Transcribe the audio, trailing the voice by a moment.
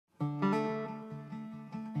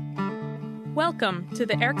Welcome to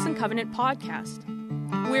the Erickson Covenant podcast.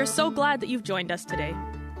 We are so glad that you've joined us today.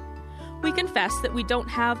 We confess that we don't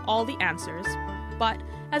have all the answers, but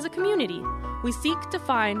as a community, we seek to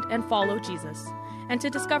find and follow Jesus and to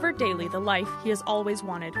discover daily the life He has always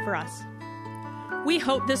wanted for us. We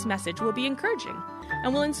hope this message will be encouraging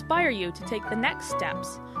and will inspire you to take the next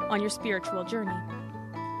steps on your spiritual journey.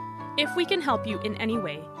 If we can help you in any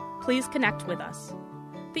way, please connect with us.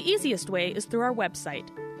 The easiest way is through our website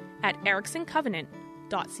at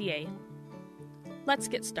ericksoncovenant.ca. Let's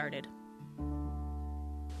get started.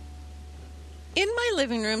 In my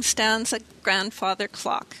living room stands a grandfather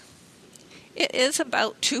clock. It is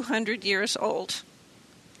about 200 years old.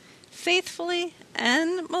 Faithfully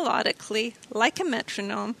and melodically, like a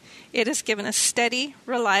metronome, it has given a steady,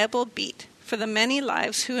 reliable beat for the many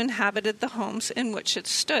lives who inhabited the homes in which it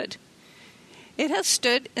stood. It has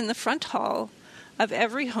stood in the front hall of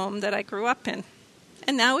every home that I grew up in,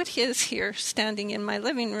 and now it is here standing in my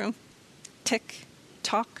living room. Tick,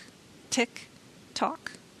 tock, tick,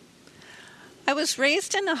 tock. I was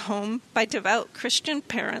raised in a home by devout Christian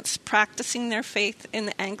parents practicing their faith in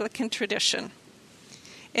the Anglican tradition.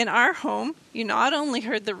 In our home, you not only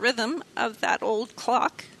heard the rhythm of that old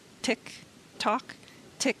clock, tick, tock,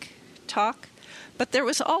 but there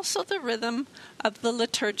was also the rhythm of the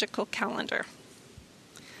liturgical calendar.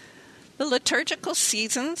 The liturgical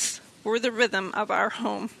seasons were the rhythm of our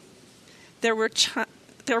home. There were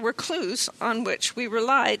clues on which we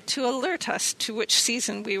relied to alert us to which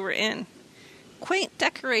season we were in. Quaint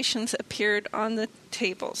decorations appeared on the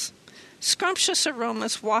tables, scrumptious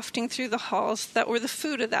aromas wafting through the halls that were the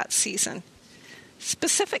food of that season,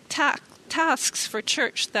 specific tasks for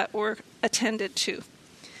church that were attended to.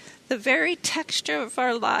 The very texture of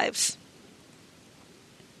our lives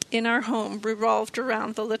in our home revolved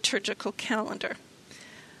around the liturgical calendar.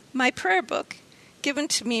 My prayer book, given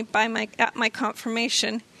to me at my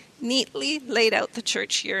confirmation, neatly laid out the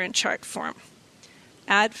church year in chart form.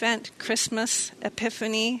 Advent, Christmas,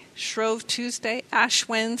 Epiphany, Shrove Tuesday, Ash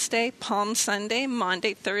Wednesday, Palm Sunday,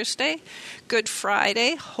 Maundy Thursday, Good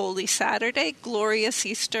Friday, Holy Saturday, Glorious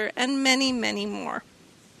Easter, and many, many more.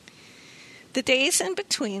 The days in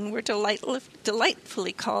between were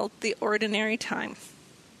delightfully called the ordinary time.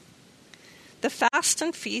 The fast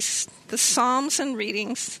and feasts, the psalms and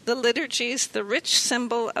readings, the liturgies, the rich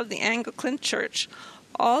symbol of the Anglican Church,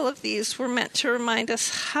 all of these were meant to remind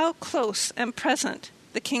us how close and present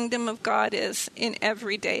the kingdom of God is in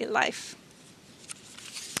everyday life.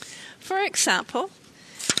 For example,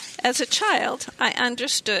 as a child, I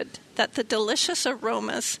understood that the delicious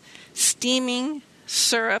aromas, steaming,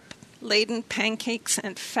 syrup-laden pancakes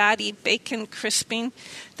and fatty bacon crisping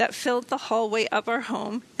that filled the hallway of our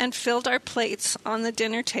home and filled our plates on the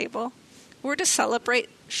dinner table were to celebrate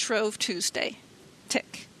Shrove Tuesday.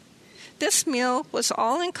 Tick. This meal was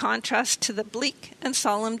all in contrast to the bleak and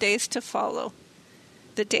solemn days to follow,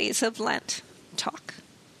 the days of Lent. Talk.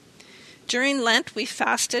 During Lent, we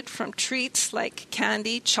fasted from treats like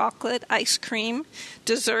candy, chocolate, ice cream,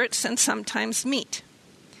 desserts, and sometimes meat.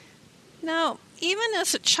 Now, even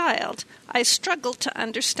as a child, I struggled to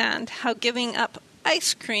understand how giving up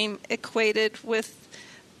ice cream equated with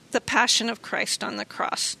the passion of Christ on the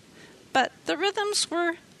cross. But the rhythms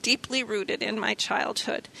were deeply rooted in my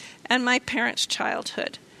childhood and my parents'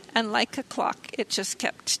 childhood, and like a clock, it just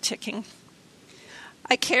kept ticking.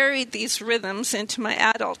 I carried these rhythms into my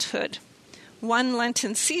adulthood. One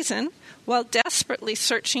Lenten season, while desperately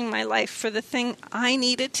searching my life for the thing I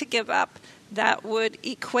needed to give up that would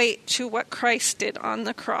equate to what Christ did on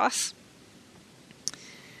the cross,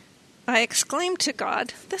 I exclaimed to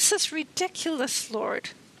God, "This is ridiculous, Lord.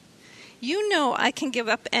 You know I can give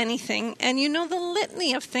up anything, and you know the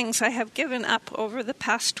litany of things I have given up over the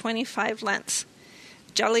past 25 Lents.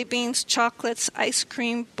 Jelly beans, chocolates, ice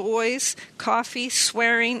cream, boys, coffee,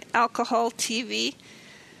 swearing, alcohol, TV.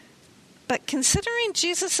 But considering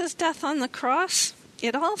Jesus' death on the cross,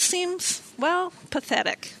 it all seems,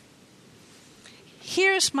 pathetic.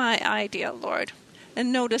 Here's my idea, Lord."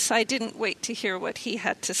 And notice I didn't wait to hear what he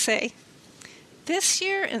had to say. "This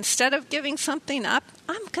year, instead of giving something up,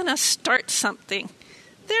 I'm going to start something.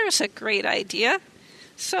 There's a great idea."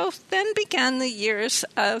 So then began the years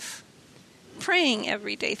of praying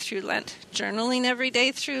every day through Lent, journaling every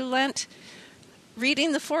day through Lent,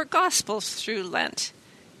 reading the 4 Gospels through Lent,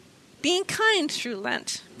 being kind through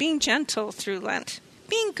Lent, being gentle through Lent,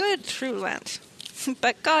 being good through Lent.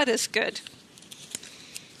 But God is good.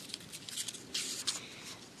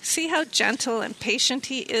 See how gentle and patient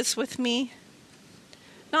He is with me?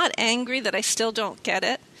 Not angry that I still don't get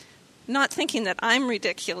it, not thinking that I'm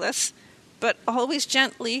ridiculous, but always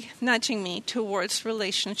gently nudging me towards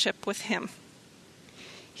relationship with Him.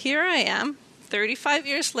 Here I am, 35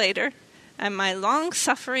 years later, and my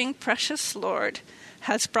long-suffering precious Lord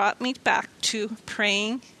has brought me back to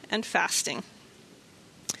praying and fasting.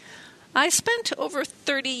 I spent over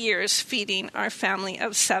 30 years feeding our family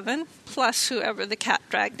of 7, plus whoever the cat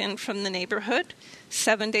dragged in from the neighborhood,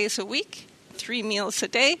 7 days a week, 3 meals a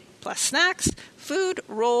day, plus snacks, food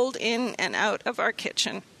rolled in and out of our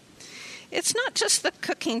kitchen. It's not just the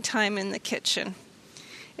cooking time in the kitchen.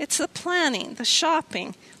 It's the planning, the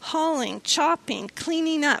shopping, hauling, chopping,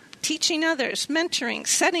 cleaning up, teaching others, mentoring,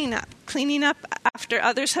 setting up, cleaning up after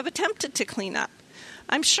others have attempted to clean up.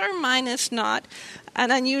 I'm sure mine is not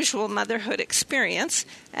an unusual motherhood experience,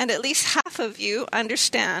 and at least half of you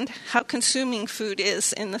understand how consuming food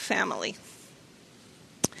is in the family.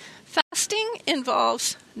 Fasting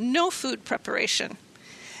involves no food preparation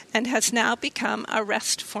and has now become a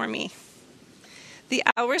rest for me. The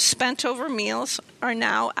hours spent over meals are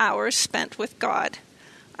now hours spent with God.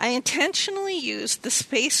 I intentionally use the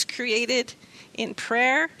space created in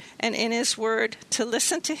prayer and in His Word to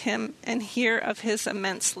listen to Him and hear of His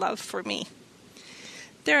immense love for me.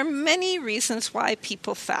 There are many reasons why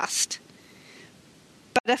people fast,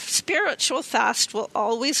 but a spiritual fast will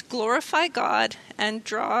always glorify God and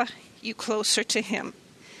draw you closer to Him.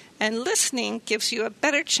 And listening gives you a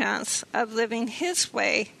better chance of living His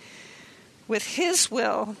way, with His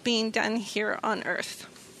will being done here on earth.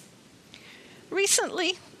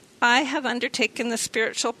 Recently, I have undertaken the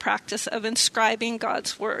spiritual practice of inscribing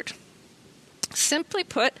God's Word. Simply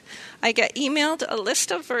put, I get emailed a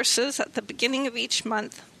list of verses at the beginning of each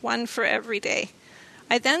month, one for every day.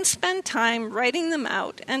 I then spend time writing them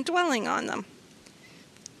out and dwelling on them.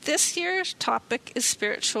 This year's topic is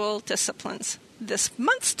spiritual disciplines. This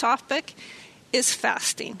month's topic is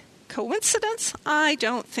fasting. Coincidence? I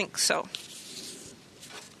don't think so.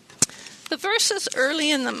 The verses early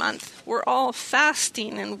in the month were all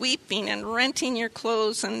fasting and weeping and renting your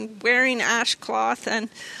clothes and wearing ashcloth and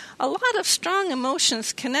a lot of strong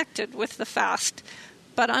emotions connected with the fast.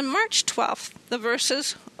 But on March 12th, the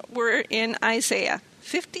verses were in Isaiah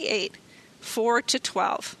 58,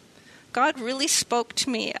 4-12. God really spoke to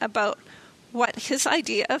me about what His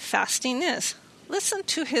idea of fasting is. Listen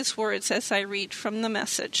to His words as I read from the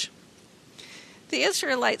Message. The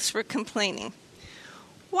Israelites were complaining.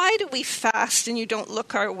 Why do we fast and you don't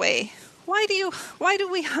look our way? Why do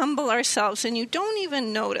we humble ourselves and you don't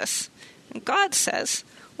even notice? And God says,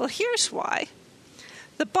 well, here's why.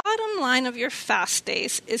 The bottom line of your fast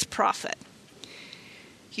days is profit.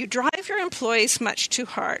 You drive your employees much too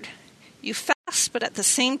hard. You fast, but at the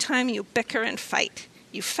same time you bicker and fight.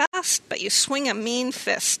 You fast, but you swing a mean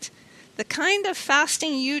fist. The kind of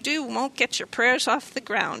fasting you do won't get your prayers off the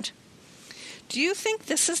ground. Do you think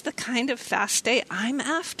this is the kind of fast day I'm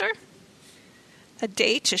after? A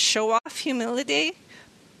day to show off humility,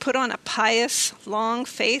 put on a pious, long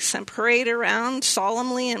face, and parade around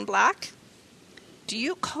solemnly in black? Do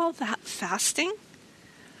you call that fasting?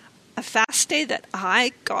 A fast day that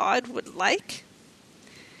I, God, would like?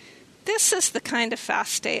 This is the kind of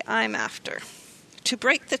fast day I'm after. To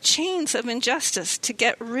break the chains of injustice, to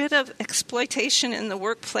get rid of exploitation in the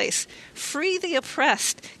workplace, free the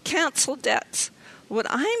oppressed, cancel debts. What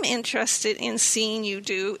I'm interested in seeing you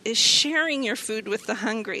do is sharing your food with the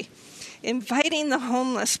hungry, inviting the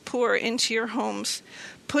homeless poor into your homes,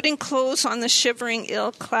 putting clothes on the shivering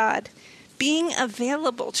ill-clad, being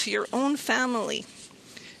available to your own family.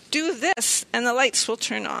 Do this and the lights will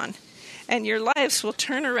turn on, and your lives will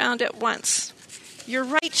turn around at once. Your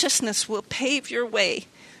righteousness will pave your way.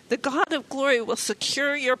 The God of glory will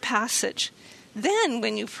secure your passage. Then,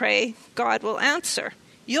 when you pray, God will answer.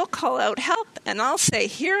 You'll call out help, and I'll say,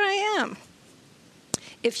 here I am.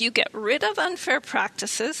 If you get rid of unfair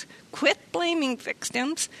practices, quit blaming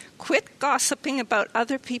victims, quit gossiping about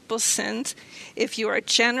other people's sins, if you are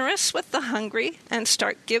generous with the hungry and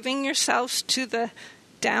start giving yourselves to the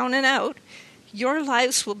down and out, your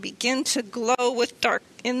lives will begin to glow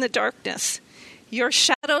in the darkness. Your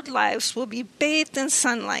shadowed lives will be bathed in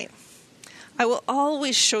sunlight. I will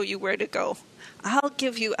always show you where to go. I'll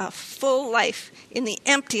give you a full life in the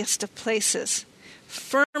emptiest of places.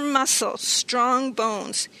 Firm muscle, strong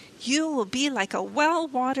bones. You will be like a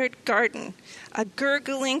well-watered garden, a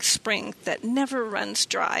gurgling spring that never runs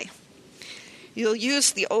dry. You'll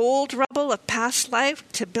use the old rubble of past life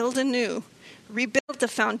to build anew. Rebuild the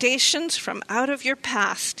foundations from out of your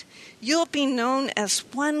past. You'll be known as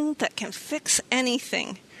one that can fix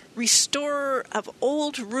anything, restorer of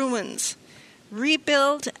old ruins.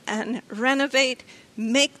 Rebuild and renovate,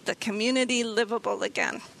 make the community livable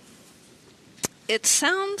again. It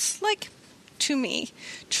sounds like to me,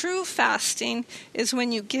 true fasting is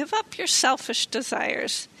when you give up your selfish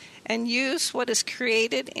desires and use what is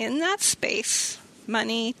created in that space,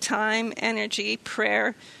 money, time, energy,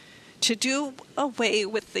 prayer, to do away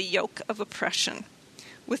with the yoke of oppression,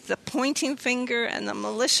 with the pointing finger and the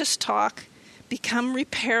malicious talk. Become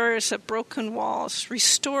repairers of broken walls,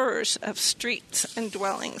 restorers of streets and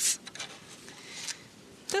dwellings.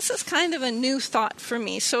 This is kind of a new thought for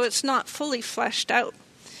me, so it's not fully fleshed out.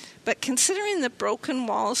 But considering the broken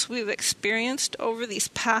walls we've experienced over these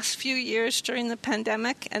past few years during the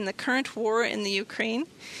pandemic and the current war in the Ukraine,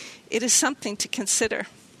 it is something to consider.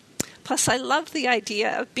 Plus, I love the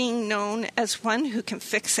idea of being known as one who can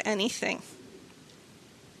fix anything.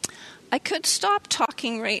 I could stop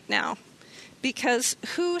talking right now, because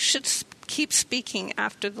who should keep speaking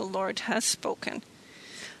after the Lord has spoken?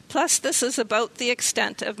 Plus, this is about the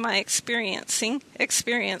extent of my experience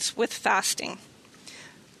with fasting.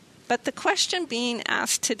 But the question being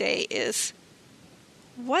asked today is,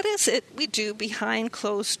 what is it we do behind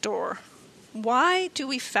closed door? Why do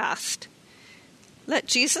we fast? Let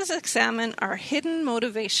Jesus examine our hidden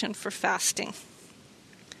motivation for fasting.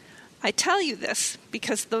 I tell you this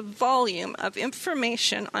because the volume of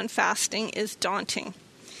information on fasting is daunting.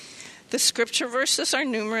 The scripture verses are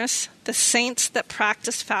numerous. The saints that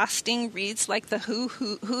practice fasting reads like the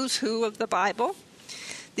who's who of the Bible.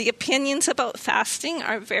 The opinions about fasting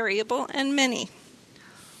are variable and many.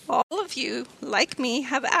 All of you, like me,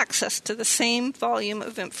 have access to the same volume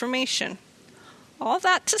of information. All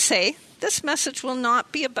that to say, this message will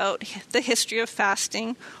not be about the history of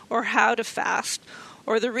fasting or how to fast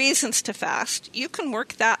or the reasons to fast. You can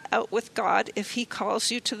work that out with God if He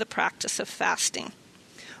calls you to the practice of fasting.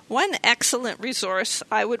 One excellent resource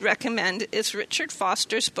I would recommend is Richard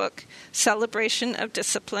Foster's book, Celebration of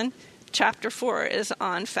Discipline. Chapter 4 is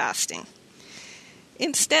on fasting.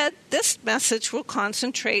 Instead, this message will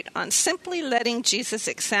concentrate on simply letting Jesus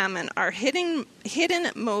examine our hidden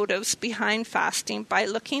motives behind fasting by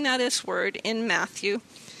looking at His word in Matthew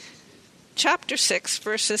chapter 6,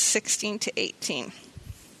 verses 16 to 18.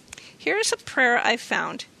 Here's a prayer I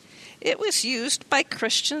found. It was used by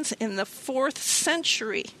Christians in the 4th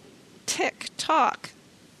century. Tick-tock.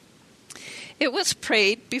 It was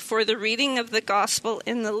prayed before the reading of the Gospel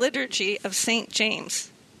in the liturgy of St.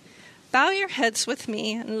 James. Bow your heads with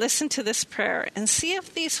me and listen to this prayer and see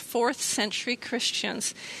if these 4th century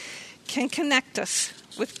Christians can connect us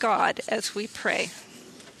with God as we pray.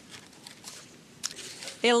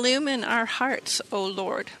 Illumine our hearts, O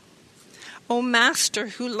Lord. O Master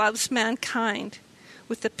who loves mankind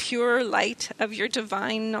with the pure light of your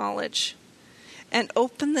divine knowledge, and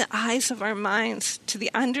open the eyes of our minds to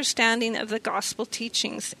the understanding of the gospel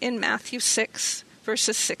teachings in Matthew 6,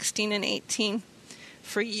 verses 16 and 18.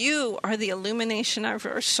 For you are the illumination of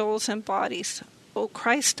our souls and bodies, O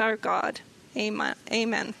Christ our God.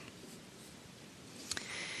 Amen.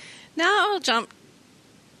 Now I'll jump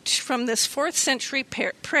from this 4th century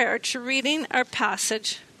prayer to reading our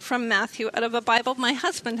passage from Matthew out of a Bible my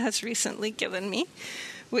husband has recently given me,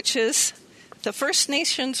 which is the First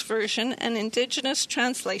Nations version and indigenous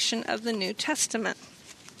translation of the New Testament.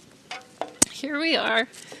 Here we are,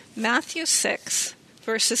 Matthew 6,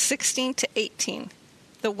 verses 16 to 18.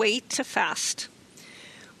 The way to fast.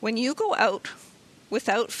 When you go out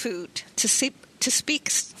without food to seek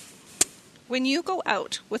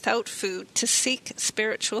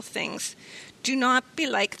spiritual things, do not be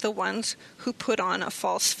like the ones who put on a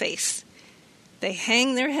false face. They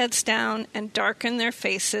hang their heads down and darken their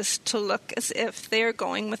faces to look as if they are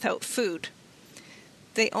going without food.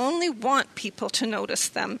 They only want people to notice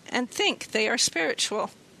them and think they are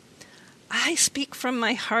spiritual. I speak from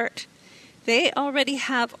my heart. They already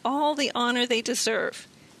have all the honor they deserve.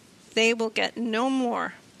 They will get no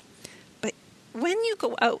more. But when you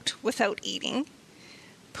go out without eating,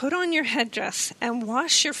 put on your headdress and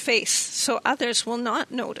wash your face so others will not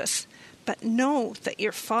notice, but know that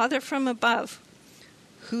your Father from above,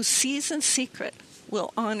 who sees in secret,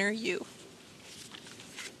 will honor you.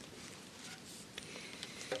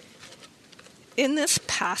 In this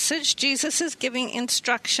passage, Jesus is giving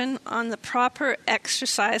instruction on the proper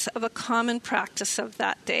exercise of a common practice of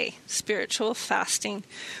that day, spiritual fasting,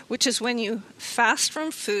 which is when you fast from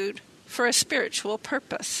food for a spiritual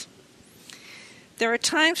purpose. There are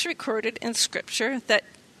times recorded in Scripture that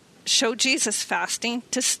show Jesus fasting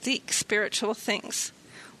to seek spiritual things.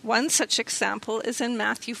 One such example is in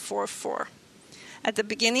Matthew 4:4. At the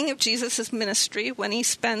beginning of Jesus' ministry, when he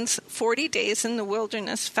spends 40 days in the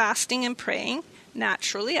wilderness fasting and praying,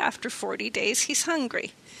 naturally, after 40 days, he's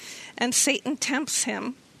hungry. And Satan tempts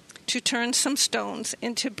him to turn some stones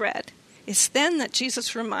into bread. It's then that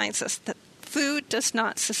Jesus reminds us that Food does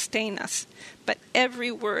not sustain us, but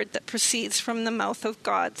every word that proceeds from the mouth of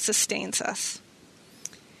God sustains us.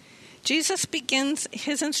 Jesus begins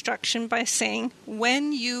his instruction by saying,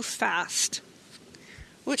 when you fast,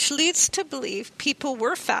 which leads to believe people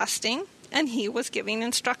were fasting and he was giving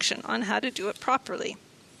instruction on how to do it properly.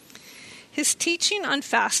 His teaching on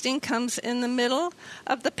fasting comes in the middle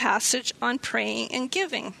of the passage on praying and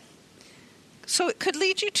giving. So it could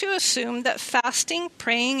lead you to assume that fasting,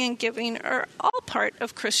 praying, and giving are all part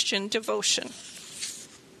of Christian devotion.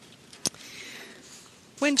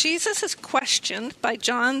 When Jesus is questioned by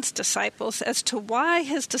John's disciples as to why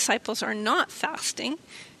his disciples are not fasting,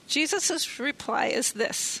 Jesus' reply is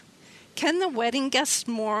this: can the wedding guests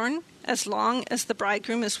mourn as long as the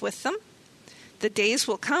bridegroom is with them? The days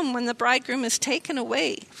will come when the bridegroom is taken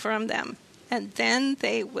away from them, and then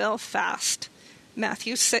they will fast.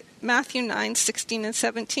 Matthew 9, 16 and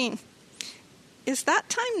 17. Is that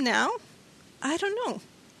time now? I don't know.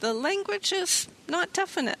 The language is not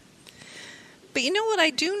definite. But you know what I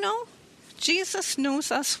do know? Jesus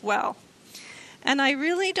knows us well. And I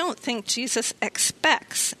really don't think Jesus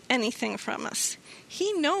expects anything from us.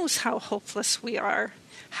 He knows how hopeless we are,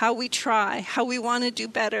 how we try, how we want to do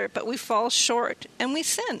better, but we fall short and we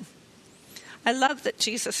sin. I love that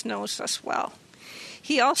Jesus knows us well.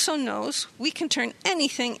 He also knows we can turn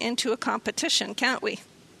anything into a competition, can't we?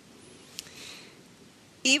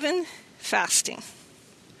 Even fasting.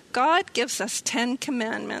 God gives us 10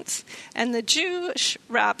 commandments, and the Jewish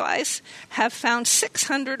rabbis have found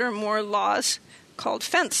 600 or more laws, called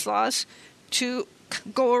fence laws, to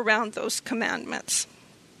go around those commandments.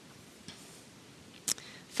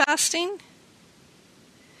 Fasting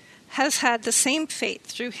has had the same fate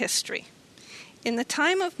through history. In the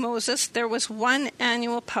time of Moses, there was one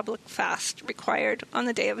annual public fast required on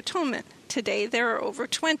the Day of Atonement. Today, there are over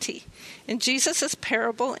 20. In Jesus'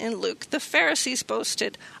 parable in Luke, the Pharisees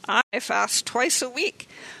boasted, "I fast twice a week,"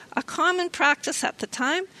 a common practice at the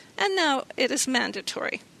time, and now it is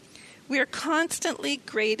mandatory. We are constantly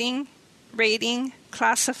grading, rating,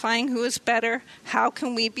 classifying who is better, how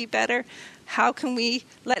can we be better, how can we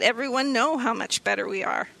let everyone know how much better we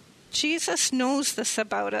are. Jesus knows this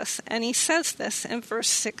about us, and he says this in verse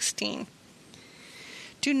 16.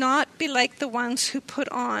 Do not be like the ones who put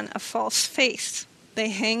on a false face. They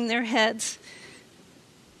hang their heads.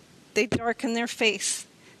 They darken their face.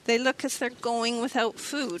 They look as they're going without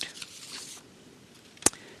food.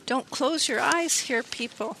 Don't close your eyes here,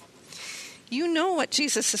 people. You know what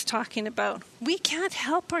Jesus is talking about. We can't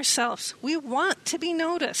help ourselves. We want to be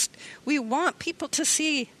noticed. We want people to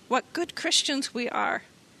see what good Christians we are.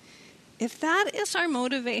 If that is our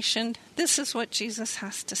motivation, this is what Jesus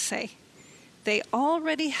has to say. They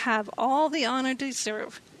already have all the honor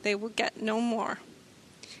deserve. They will get no more.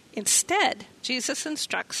 Instead, Jesus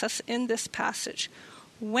instructs us in this passage,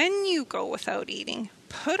 when you go without eating,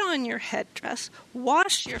 put on your headdress,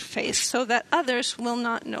 wash your face so that others will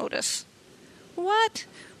not notice. What?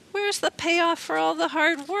 Where's the payoff for all the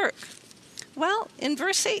hard work? Well, in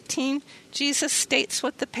verse 18, Jesus states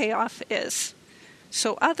what the payoff is.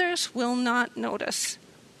 So others will not notice.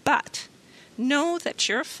 But know that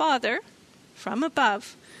your Father from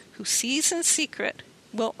above, who sees in secret,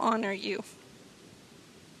 will honor you.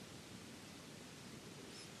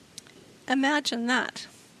 Imagine that.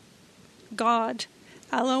 God,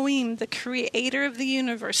 Elohim, the creator of the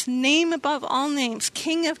universe, name above all names,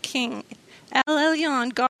 King of kings, El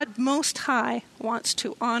Elyon, God Most High, wants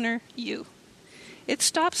to honor you. It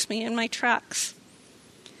stops me in my tracks.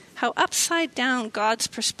 How upside down God's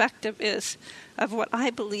perspective is of what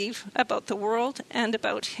I believe about the world and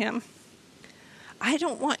about Him. I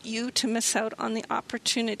don't want you to miss out on the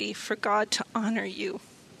opportunity for God to honor you.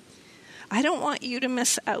 I don't want you to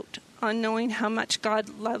miss out on knowing how much God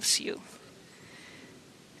loves you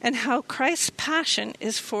and how Christ's passion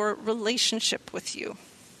is for relationship with you.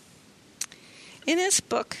 In his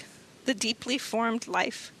book, The Deeply Formed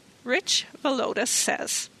Life, Rich Villodas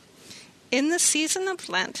says, in the season of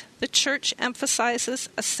Lent, the Church emphasizes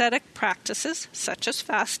ascetic practices, such as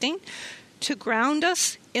fasting, to ground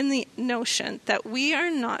us in the notion that we are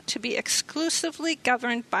not to be exclusively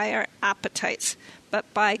governed by our appetites,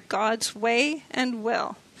 but by God's way and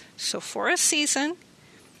will. So for a season,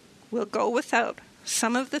 we'll go without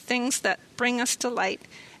some of the things that bring us delight,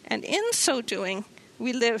 and in so doing,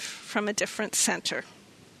 we live from a different center.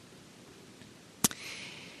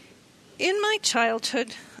 In my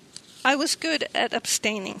childhood, I was good at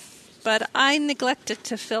abstaining, but I neglected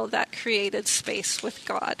to fill that created space with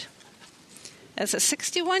God. As a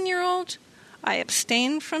 61-year-old, I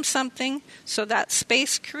abstained from something so that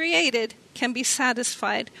space created can be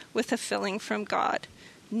satisfied with a filling from God.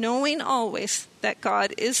 knowing always that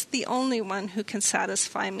God is the only one who can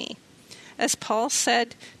satisfy me. As Paul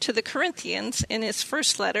said to the Corinthians in his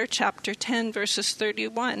first letter, chapter 10, verses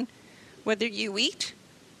 31, whether you eat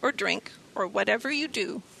or drink or whatever you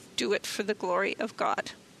do, do it for the glory of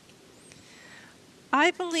God. I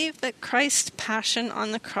believe that Christ's passion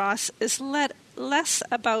on the cross is less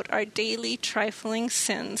about our daily trifling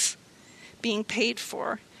sins being paid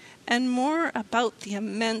for and more about the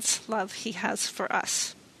immense love he has for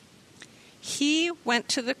us. He went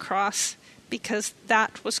to the cross because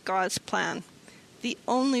that was God's plan, the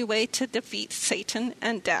only way to defeat Satan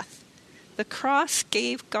and death. The cross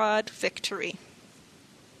gave God victory.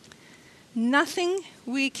 Nothing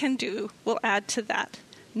we can do will add to that.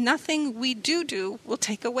 Nothing we do will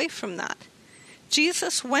take away from that.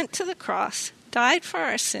 Jesus went to the cross, died for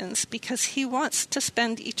our sins because he wants to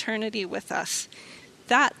spend eternity with us.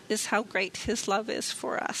 That is how great his love is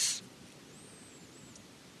for us.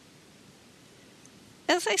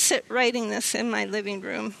 As I sit writing this in my living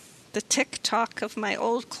room, the tick-tock of my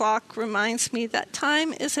old clock reminds me that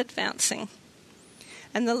time is advancing.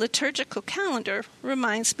 And the liturgical calendar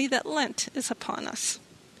reminds me that Lent is upon us.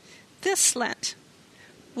 This Lent,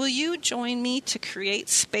 will you join me to create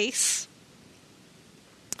space,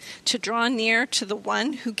 to draw near to the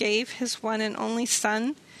one who gave his one and only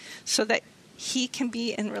Son so that he can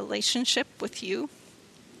be in relationship with you?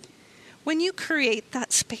 When you create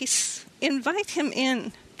that space, invite him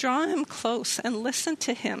in, draw him close, and listen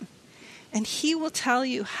to him, and he will tell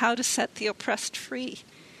you how to set the oppressed free.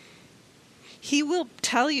 He will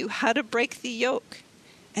tell you how to break the yoke,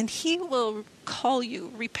 and he will call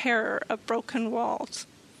you repairer of broken walls,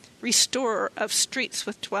 restorer of streets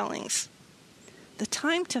with dwellings. The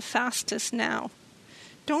time to fast is now.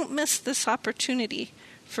 Don't miss this opportunity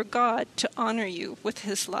for God to honor you with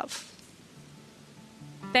his love.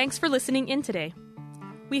 Thanks for listening in today.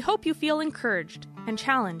 We hope you feel encouraged and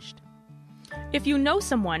challenged. If you know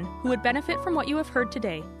someone who would benefit from what you have heard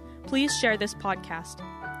today, please share this podcast.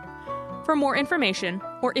 For more information,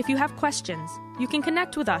 or if you have questions, you can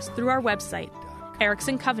connect with us through our website,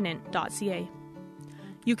 ericksoncovenant.ca.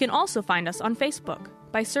 You can also find us on Facebook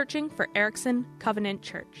by searching for Erickson Covenant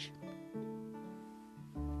Church.